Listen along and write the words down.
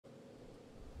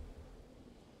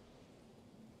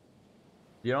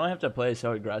You don't have to play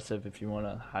so aggressive if you want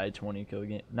a high 20 kill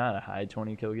game. Not a high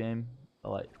 20 kill game,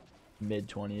 but like mid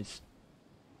 20s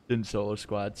in solo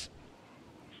squads.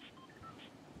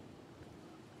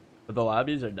 But the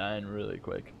lobbies are dying really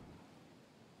quick.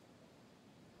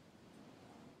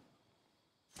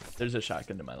 There's a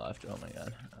shotgun to my left. Oh my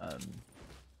god.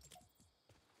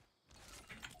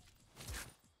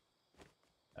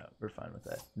 Oh, we're fine with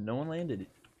that. No one landed.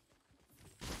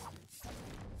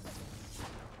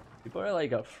 People are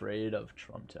like afraid of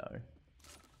Trump Tower.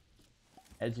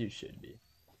 As you should be.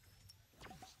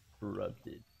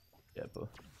 Corrupted. Yep.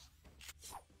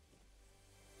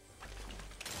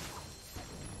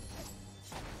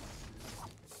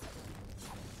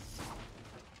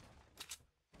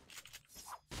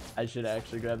 I should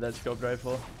actually grab that scoped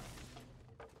rifle.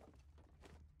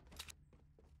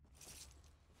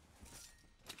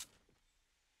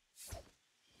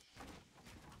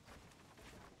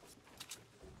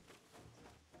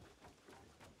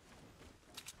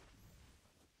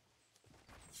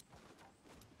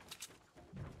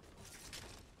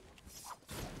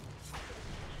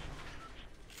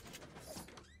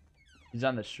 He's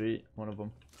on the street, one of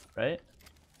them, right?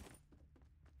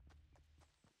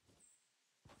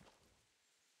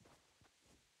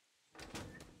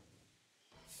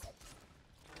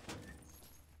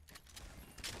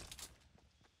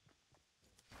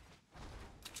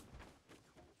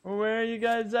 Where are you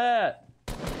guys at?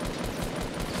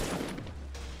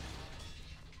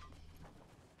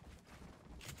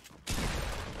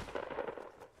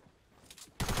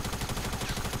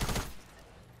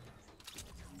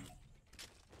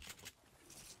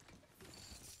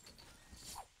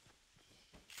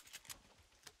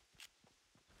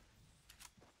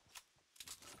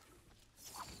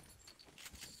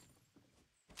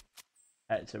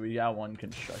 Alright, so we got one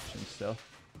construction still.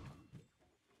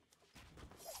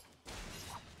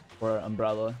 Or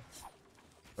umbrella.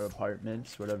 Or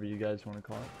apartments, whatever you guys want to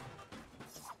call it.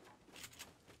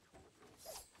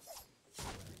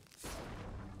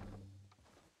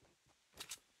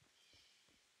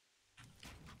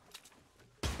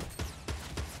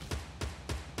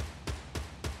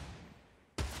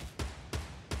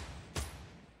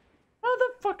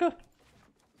 Motherfucker!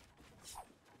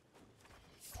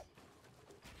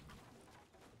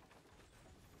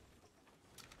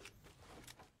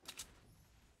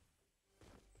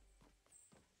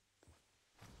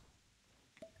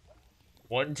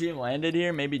 One team landed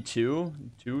here, maybe two?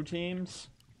 Two teams?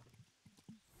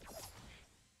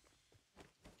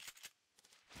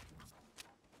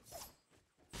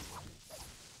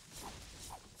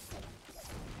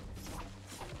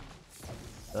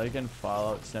 I can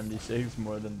Fallout 76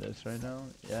 more than this right now?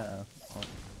 Yeah. Oh.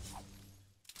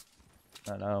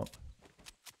 Not out.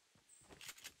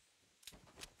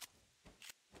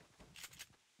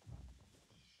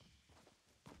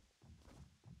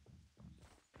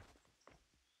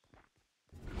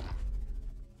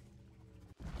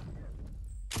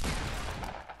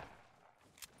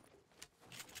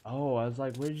 Oh, I was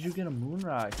like, where did you get a moon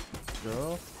rock,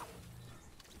 girl?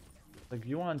 Like,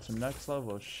 you want some next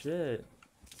level shit.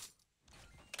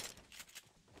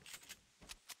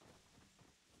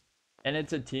 And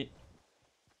it's a team.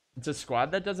 It's a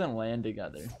squad that doesn't land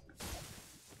together.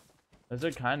 Those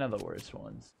are kind of the worst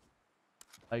ones.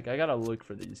 Like, I gotta look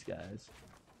for these guys.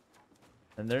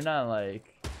 And they're not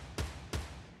like...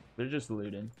 They're just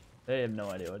looting. They have no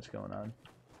idea what's going on.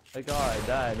 Like, oh, I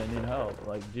died, I need help.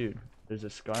 Like, dude, there's a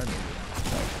scar moving.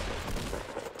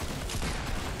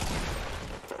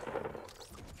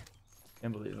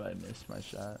 Can't believe I missed my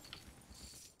shot.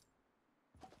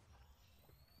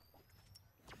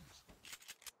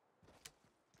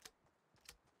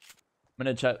 I'm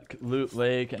gonna check loot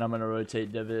lake and I'm gonna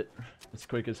rotate divot as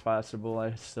quick as possible.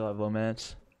 I still have low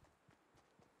mats.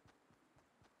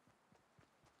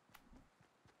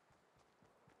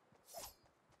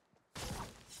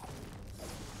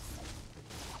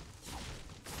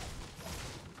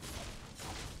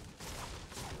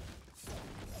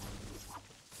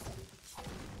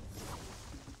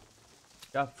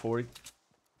 Got 40.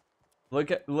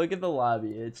 Look at the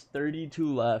lobby. It's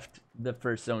 32 left. The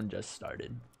first zone just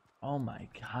started. Oh my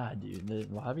god, dude. The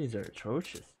lobbies are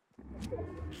atrocious.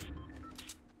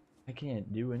 I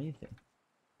can't do anything.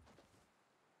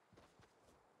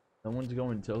 Someone's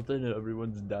going tilted and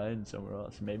everyone's dying somewhere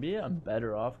else. Maybe I'm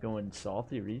better off going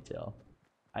salty retail.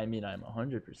 I mean, I'm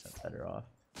 100% better off.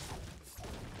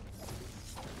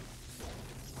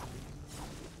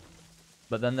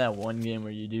 But then that one game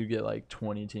where you do get like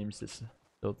 20 teams just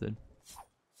tilted.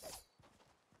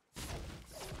 If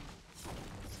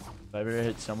I ever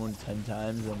hit someone 10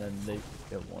 times and then they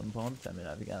get one pumped, I mean,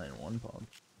 I've gotten one pump.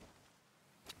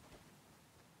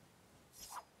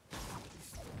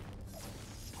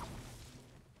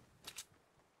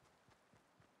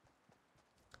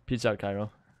 Peace out, Cairo.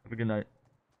 Have a good night.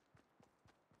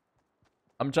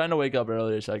 I'm trying to wake up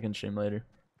earlier so I can stream later.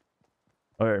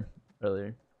 Or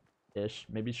earlier-ish.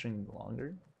 Maybe stream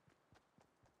longer?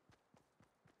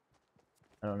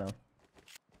 I don't know.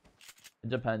 It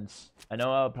depends. I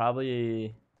know I'll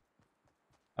probably...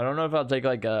 I don't know if I'll take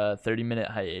like a 30-minute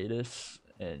hiatus.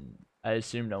 And I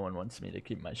assume no one wants me to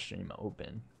keep my stream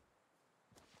open.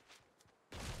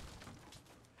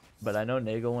 But I know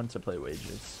Nagel wants to play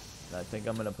Wagers. And I think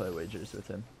I'm going to play Wagers with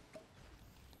him.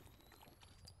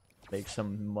 Make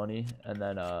some money. And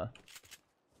then I'll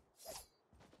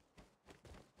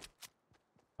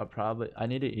probably... I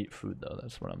need to eat food though.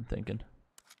 That's what I'm thinking.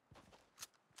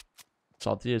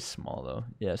 Salty is small though.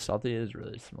 Yeah, Salty is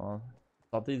really small.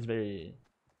 Salty is very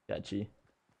sketchy.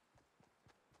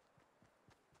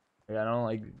 Like, I don't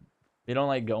like... We don't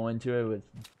like go into it with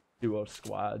duo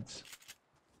squads.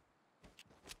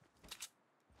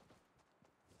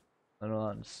 I don't know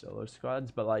on solo squads,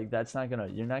 but like that's not gonna...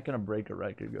 You're not gonna break a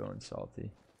record going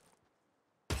Salty.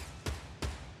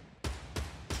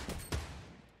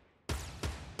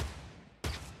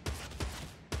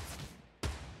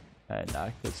 Alright,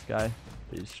 knock this guy.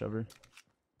 Please, shover.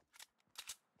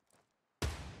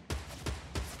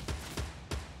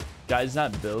 Guy's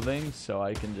not building, so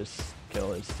I can just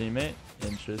kill his teammate.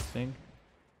 Interesting.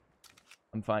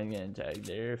 I'm fine getting tagged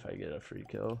there if I get a free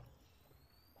kill.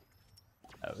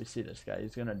 Oh, we see this guy.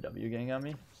 He's gonna W gang on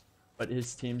me, but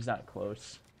his team's not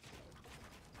close.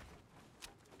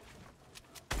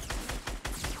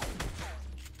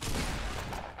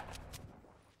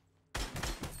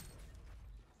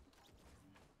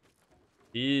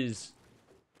 Jeez.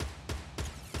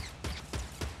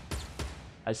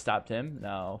 I stopped him.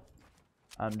 Now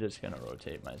I'm just gonna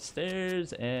rotate my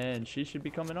stairs, and she should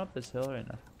be coming up this hill right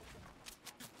now.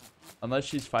 Unless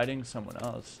she's fighting someone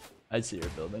else. I see her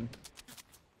building.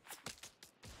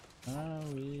 Are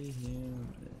we human?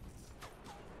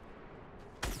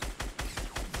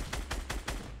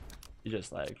 You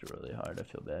just lagged really hard. I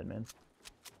feel bad, man.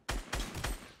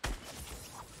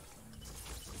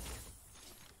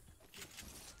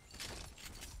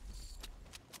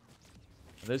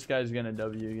 This guy's gonna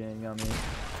W gang on me.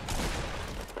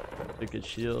 Took his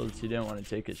shields. He didn't want to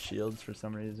take his shields for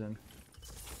some reason.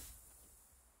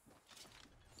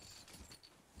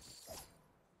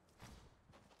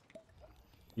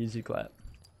 Easy clap.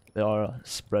 They are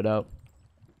spread out.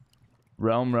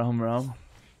 Realm. Bro,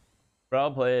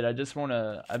 I'll play it. I just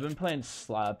wanna... I've been playing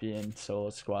sloppy in solo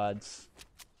squads.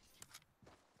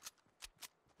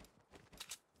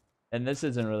 And this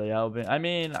isn't really helping. I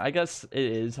mean, I guess it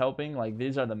is helping. Like,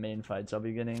 these are the main fights I'll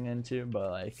be getting into,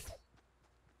 but like...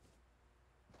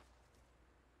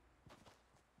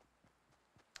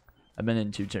 I've been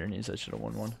in 2 tourneys. I should have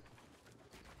won one.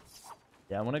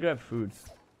 Yeah, I want to grab food.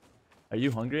 Are you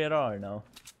hungry at all or no?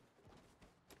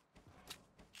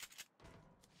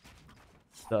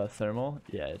 The thermal?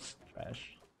 Yeah, it's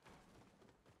trash.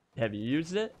 Have you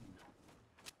used it?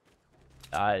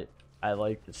 I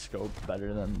like the scope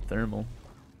better than the thermal.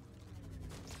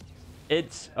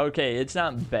 It's okay, it's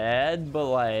not bad, but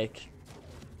like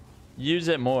use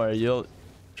it more. You'll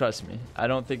trust me. I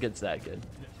don't think it's that good.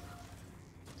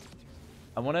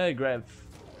 I want to grab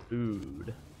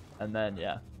food and then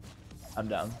yeah, I'm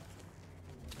down.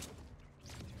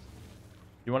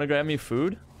 You want to grab me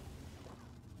food?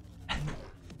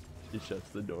 He shuts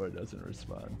the door, doesn't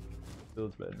respond.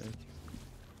 Feels bad, man.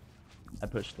 I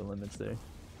pushed the limits there.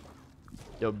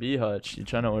 Yo, B-Hutch, you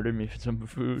trying to order me some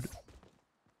food?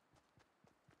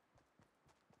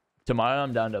 Tomorrow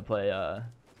I'm down to play,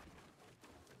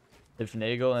 if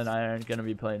Nagel and I aren't gonna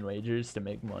be playing wagers to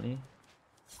make money.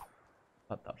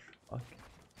 What the fuck?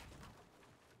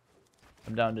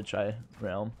 I'm down to try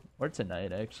Realm. Or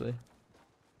tonight, actually.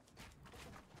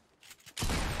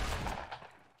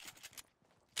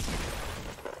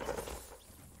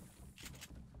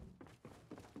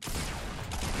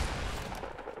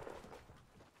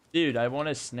 Dude, I want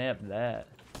to snap that.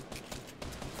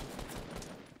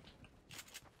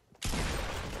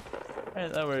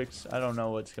 Alright, that works. I don't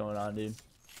know what's going on, dude.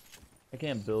 I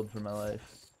can't build for my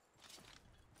life.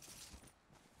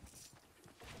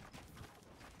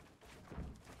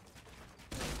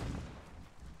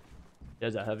 He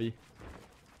has a heavy.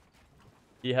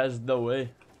 He has the way.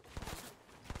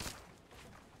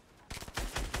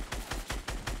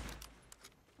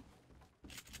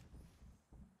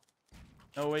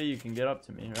 No way you can get up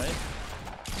to me, right?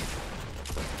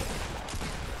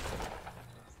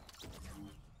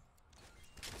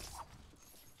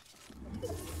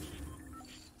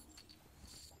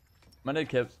 I'm gonna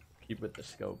keep with the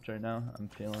scopes right now. I'm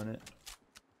feeling it.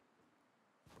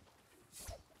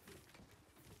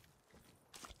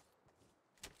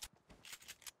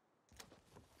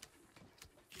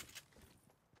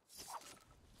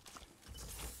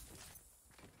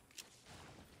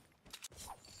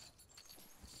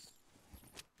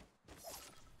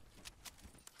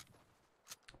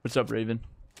 What's up, Raven?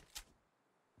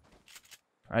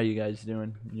 How you guys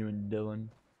doing? You and Dylan?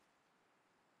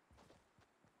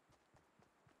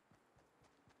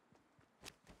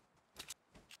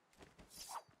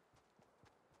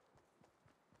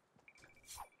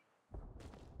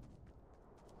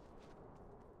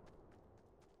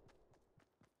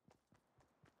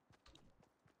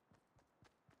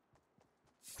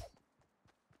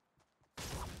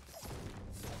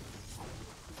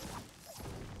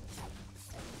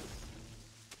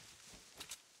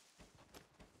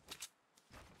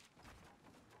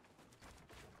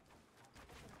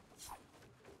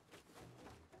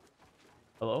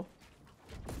 Hello?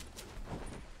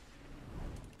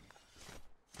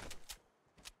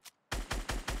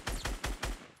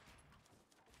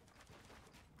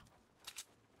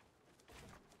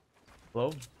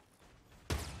 Hello?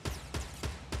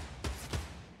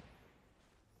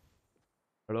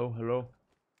 Hello, hello.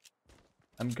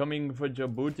 I'm coming for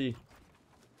Djibouti.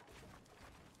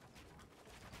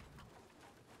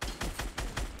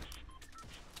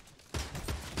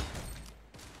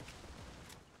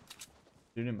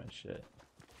 Shooting my shit.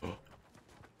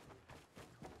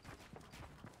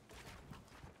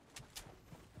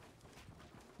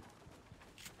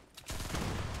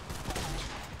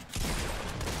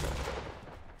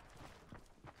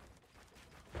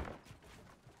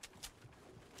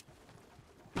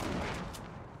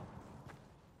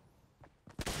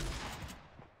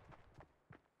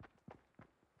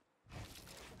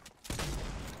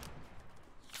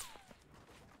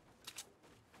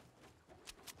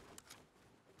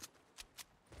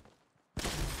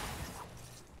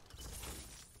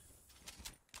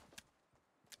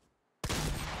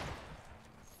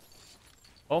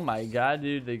 Oh my god,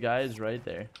 dude, the guy is right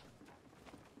there.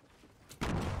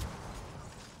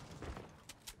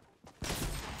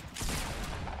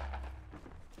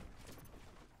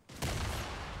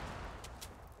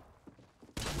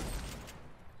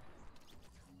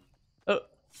 Oh,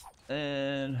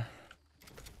 and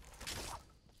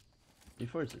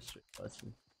before it's a straight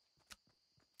lesson.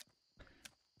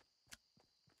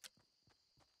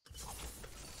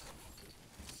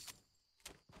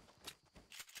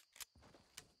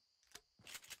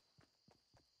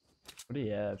 What do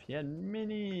you have? He had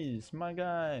minis, my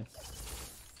guy.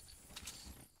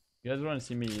 You guys want to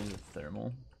see me use a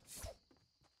thermal?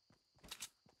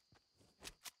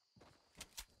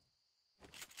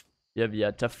 You have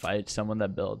yet to fight someone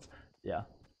that builds. Yeah,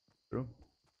 true.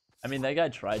 I mean, that guy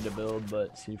tried to build,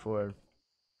 but C4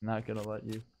 not gonna let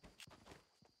you.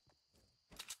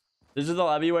 This is the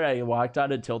lobby where I walked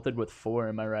out and tilted with 4,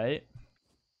 am I right?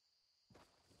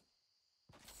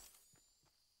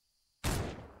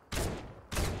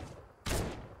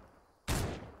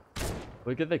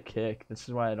 Look at the kick. This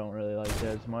is why I don't really like it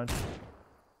as much.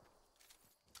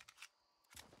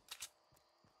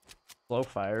 Slow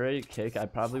fire rate, kick. I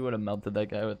probably would have melted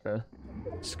that guy with the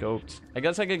scopes. I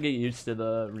guess I could get used to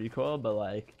the recoil, but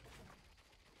like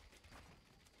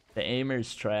the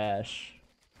aimer's trash.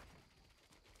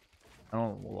 I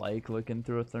don't like looking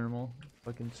through a thermal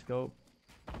fucking scope.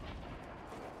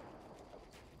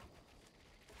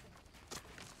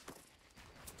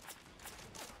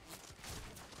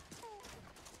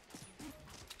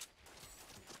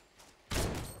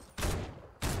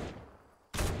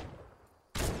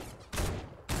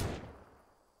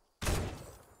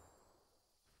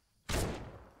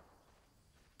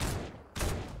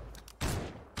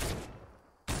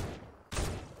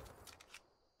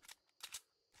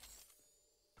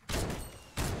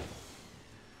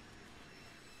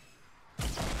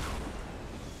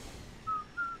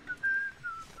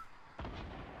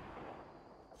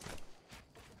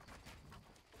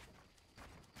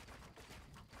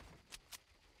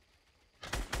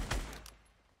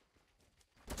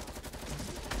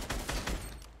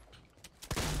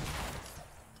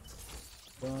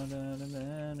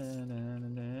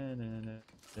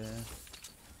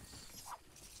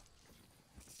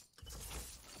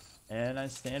 And I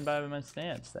stand by my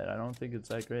stance that I don't think it's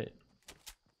that great.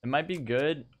 It might be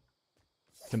good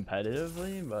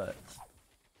competitively, but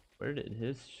where did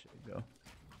his shit go?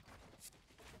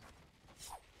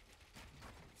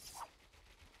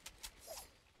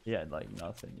 He had like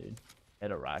nothing, dude. He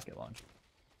had a rocket launcher.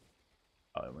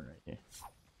 Oh, it went right here.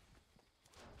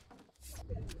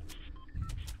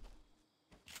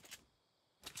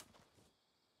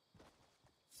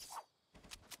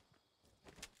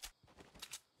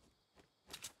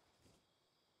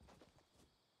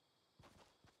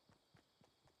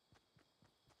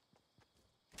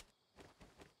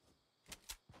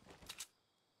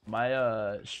 Am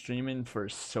I streaming for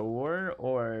SOAR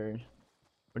or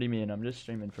what do you mean? I'm just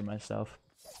streaming for myself.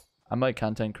 I'm like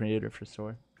content creator for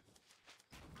Soar.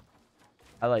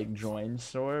 I like joined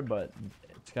Soar, but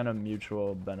it's kind of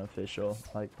mutual beneficial,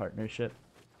 like partnership.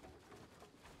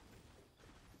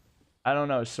 I don't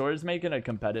know. Soar's making a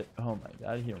competitive. Oh my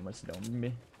god, he almost domed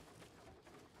me.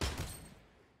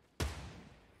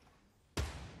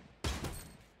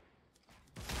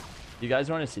 You guys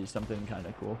want to see something kind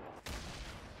of cool?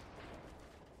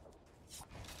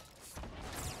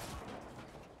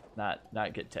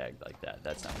 Not get tagged like that.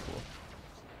 That's not cool.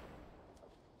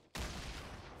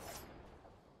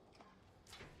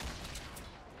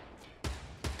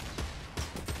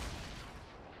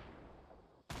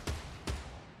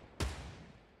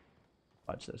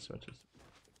 Watch this. Watch this.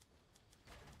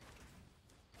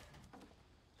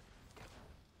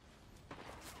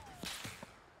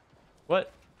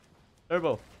 What?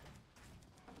 Turbo.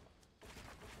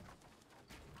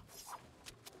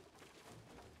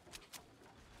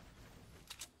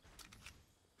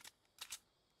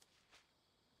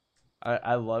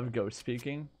 I love ghost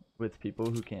peeking with people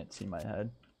who can't see my head.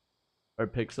 Or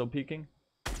pixel peeking.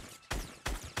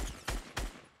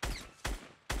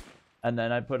 And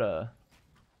then I put a...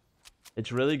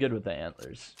 It's really good with the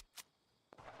antlers.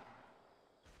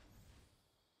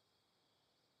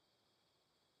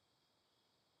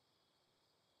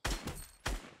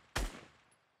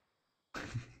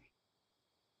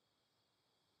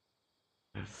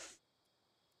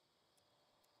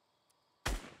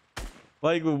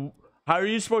 Like, how are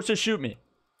you supposed to shoot me?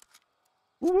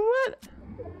 What?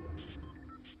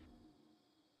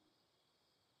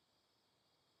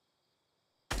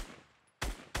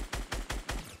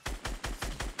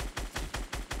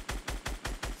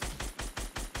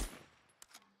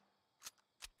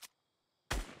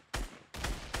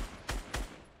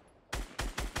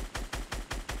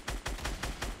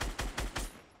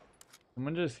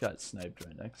 Someone just got sniped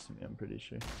right next to me, I'm pretty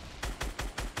sure.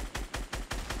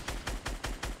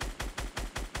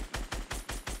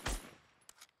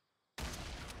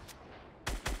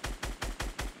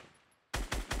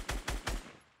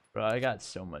 Bro, I got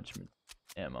so much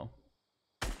ammo.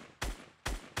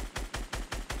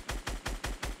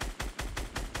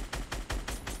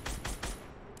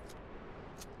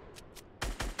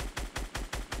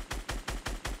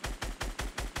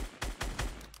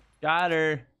 Got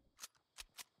her.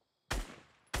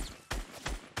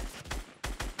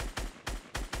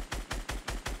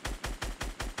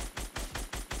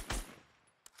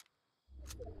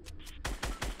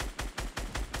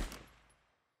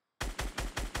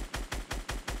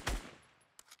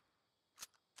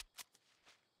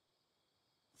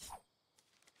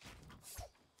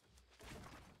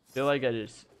 I feel like I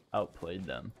just outplayed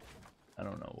them. I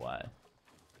don't know why.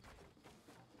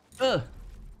 Ugh.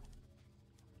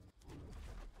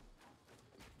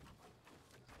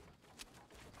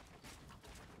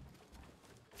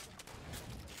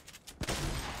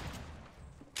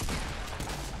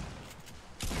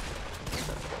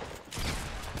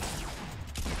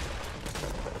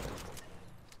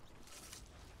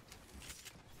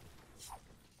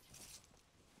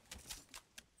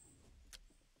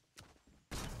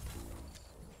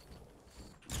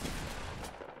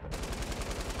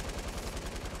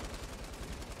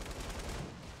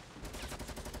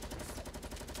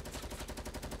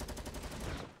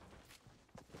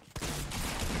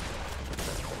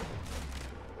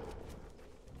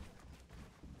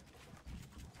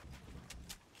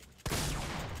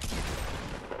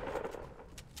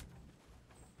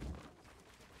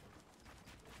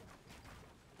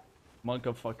 Monk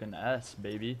of fucking ass,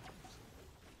 baby.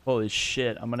 Holy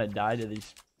shit, I'm gonna die to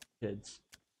these kids.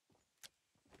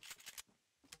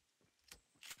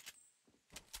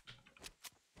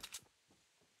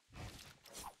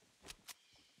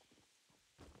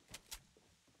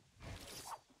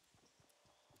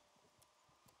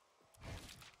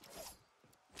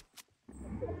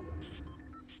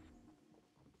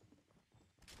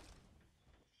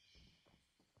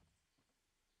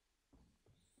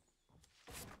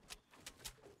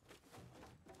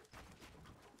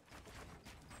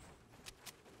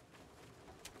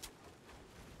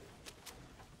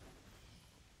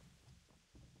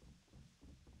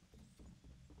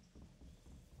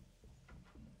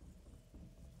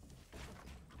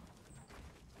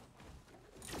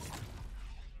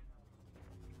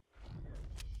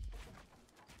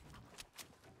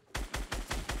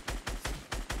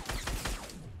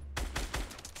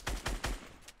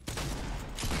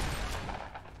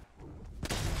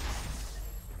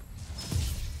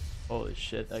 Holy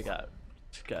shit, I got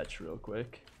sketch real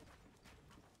quick.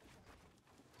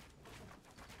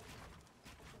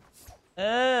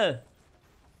 Eh!